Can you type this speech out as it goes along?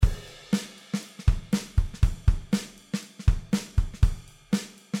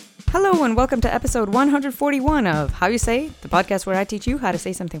Hello and welcome to episode 141 of How You Say, the podcast where I teach you how to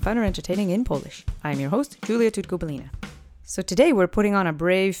say something fun or entertaining in Polish. I am your host, Julia Tutko-Belina. So today we're putting on a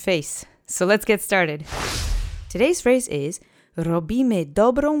brave face. So let's get started. Today's phrase is robimy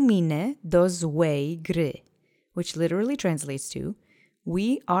dobrą minę do złej gry, which literally translates to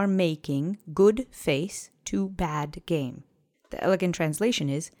we are making good face to bad game. The elegant translation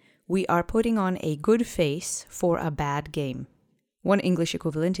is we are putting on a good face for a bad game. One English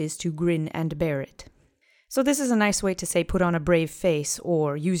equivalent is to grin and bear it. So this is a nice way to say put on a brave face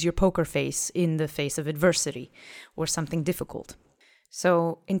or use your poker face in the face of adversity or something difficult.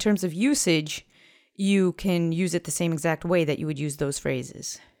 So in terms of usage, you can use it the same exact way that you would use those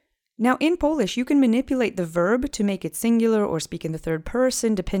phrases. Now in Polish, you can manipulate the verb to make it singular or speak in the third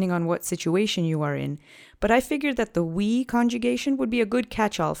person depending on what situation you are in. But I figured that the we conjugation would be a good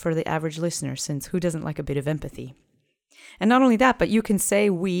catch-all for the average listener, since who doesn't like a bit of empathy? And not only that, but you can say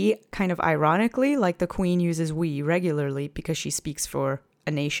we kind of ironically, like the Queen uses we regularly because she speaks for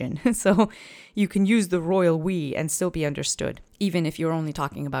a nation. So you can use the royal we and still be understood, even if you're only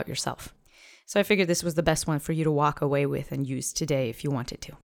talking about yourself. So I figured this was the best one for you to walk away with and use today if you wanted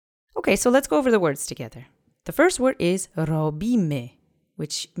to. Okay, so let's go over the words together. The first word is robimy,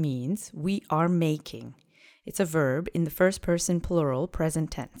 which means we are making. It's a verb in the first person plural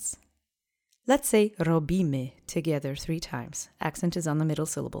present tense. Let's say robimy together 3 times. Accent is on the middle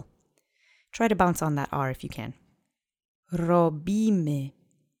syllable. Try to bounce on that R if you can. Robimy.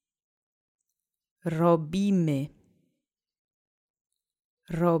 Robimy.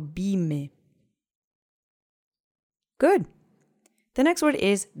 Robimy. Good. The next word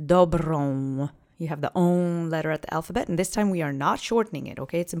is dobrą. You have the on letter at the alphabet, and this time we are not shortening it,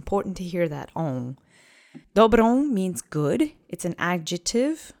 okay? It's important to hear that on. Dobrą means good. It's an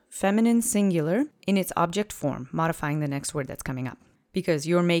adjective, feminine singular, in its object form, modifying the next word that's coming up. Because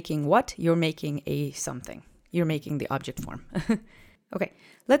you're making what? You're making a something. You're making the object form. Okay,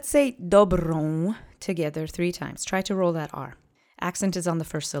 let's say dobrą together 3 times. Try to roll that R. Accent is on the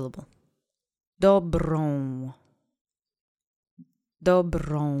first syllable. Dobrą.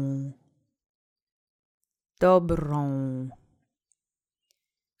 Dobrą. Dobrą.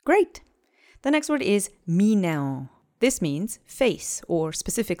 Great. The next word is minę. This means face, or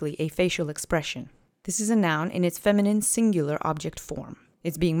specifically a facial expression. This is a noun in its feminine singular object form.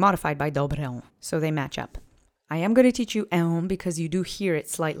 It's being modified by dobrą, so they match up. I am going to teach you because you do hear it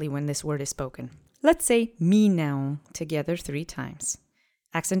slightly when this word is spoken. Let's say minę together 3 times.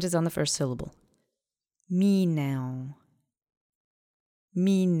 Accent is on the first syllable. Minę.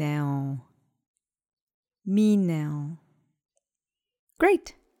 Minę. Minę.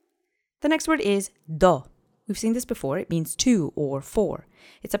 Great. The next word is do. We've seen this before. It means to or for.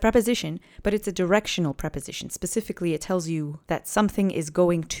 It's a preposition, but it's a directional preposition. Specifically, it tells you that something is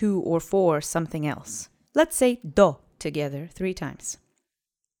going to or for something else. Let's say do together 3 times.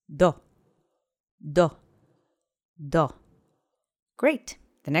 Do. Do. Do. Great.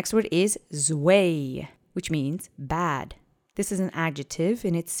 The next word is złej, which means bad. This is an adjective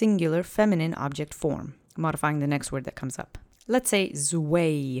in its singular feminine object form, modifying the next word that comes up. Let's say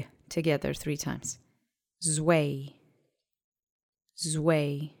złej together 3 times. Złej.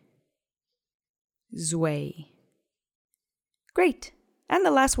 Złej. Złej. Great. And the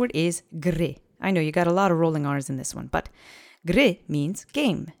last word is gry. I know you got a lot of rolling R's in this one, but gry means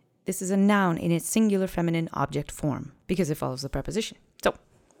game. This is a noun in its singular feminine object form because it follows the preposition. So,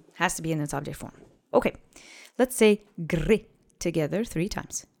 has to be in its object form. Okay, let's say gry together 3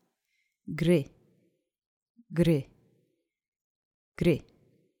 times. Gry. Gry. Gry.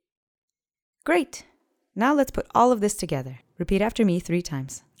 Great. Now let's put all of this together. Repeat after me 3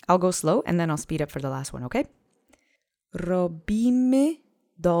 times. I'll go slow and then I'll speed up for the last one, okay? Robimy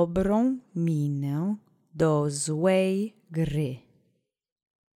dobrą minę do złej gry.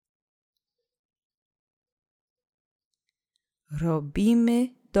 Robimy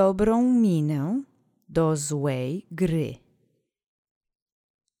dobrą minę do złej gry.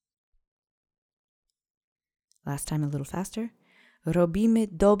 Last time a little faster. Robimy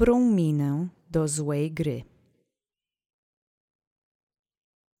dobrą minę do złej gry.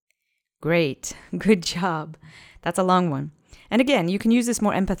 Great. Good job. That's a long one. And again, you can use this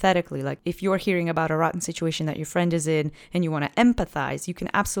more empathetically. Like if you're hearing about a rotten situation that your friend is in and you want to empathize, you can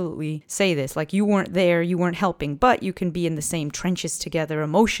absolutely say this. Like you weren't there, you weren't helping, but you can be in the same trenches together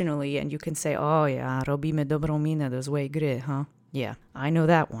emotionally and you can say, oh yeah, robimy dobrą minę do złej gry, huh? Yeah, I know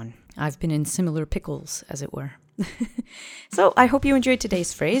that one. I've been in similar pickles, as it were. So I hope you enjoyed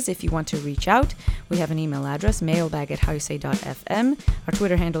today's phrase. If you want to reach out, we have an email address, mailbag@howyousay.fm. Our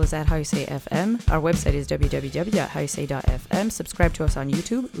Twitter handle is @howyousayfm. Our website is www.howyousay.fm. Subscribe to us on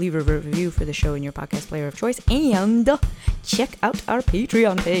YouTube. Leave a review for the show in your podcast player of choice. And check out our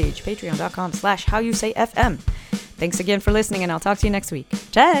Patreon page, patreon.com/howyousayfm. Thanks again for listening, and I'll talk to you next week.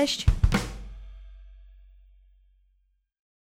 Cześć!